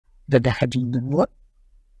দেখা জন্য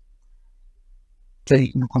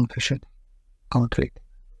no confusion. Complete.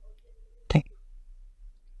 Thank you.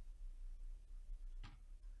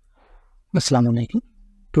 Assalamu alaikum.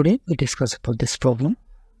 Today we discuss about this problem.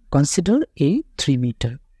 Consider a 3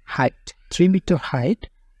 meter height, 3 meter height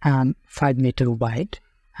and 5 meter wide,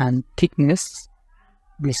 and thickness.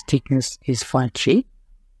 This thickness is 0.3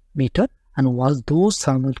 meter, and was those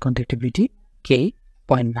thermal conductivity K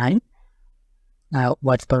 0.9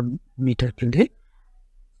 watts per meter cube.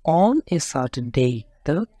 On a certain day,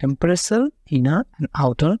 the temperature inner and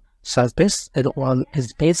outer surface of the wall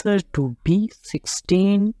is measured to be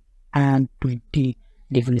 16 and 20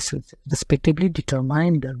 degrees Celsius. Respectively,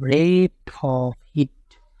 determine the rate of heat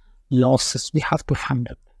losses. We have to find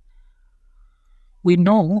out. We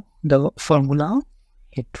know the formula: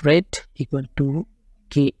 heat rate equal to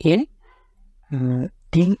Ka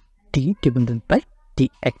T divided by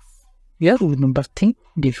Tx. Here, remember, think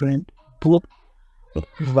different. Both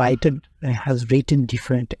has written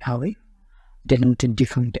different way, denoted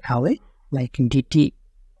different way. Like in dt,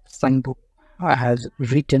 Sangbook has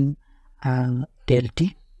written del t,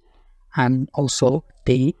 and also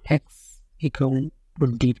dx equal to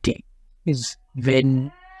dt is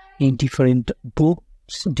when in different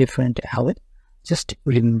books, different way. Just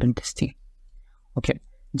remember this thing. Okay,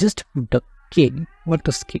 just put the k. What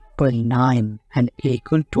is k? 0.9 and a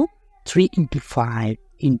equal to 3 into 5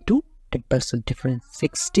 into 10% difference,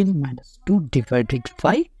 16 minus 2 divided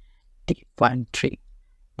by t.3.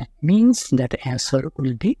 That means that answer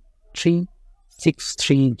will be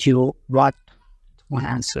 3630 watt. One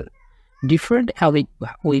answer. Different how we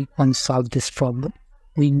can solve this problem.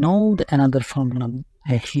 We know the another formula: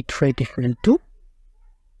 a heat rate equal to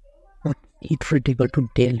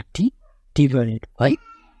del T divided by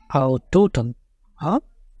our total.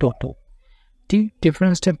 T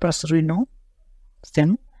difference temperature we know,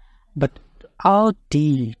 same. But our T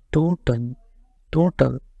total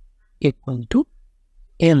equal to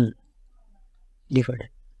L divided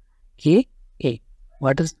K A.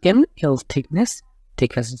 What is L? L thickness.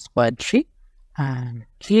 Thickness is 0.3, and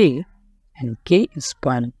K is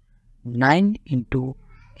 0.9 into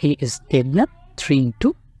A is 10, 3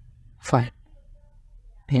 into 5.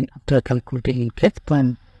 Then after calculating, you get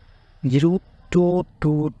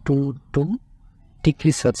 0.0222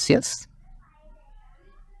 degrees Celsius.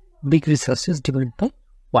 Degrees Celsius divided by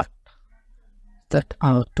what? That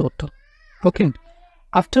our total. Okay.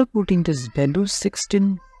 After putting this value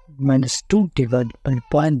 16 minus 2 divided by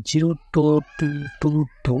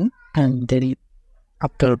 0.0222, and then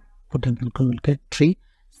after putting get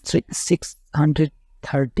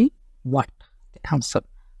 630 watt. The answer.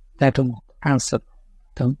 That answer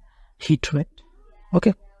the heat rate.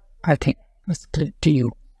 Okay. I think that's clear to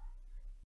you.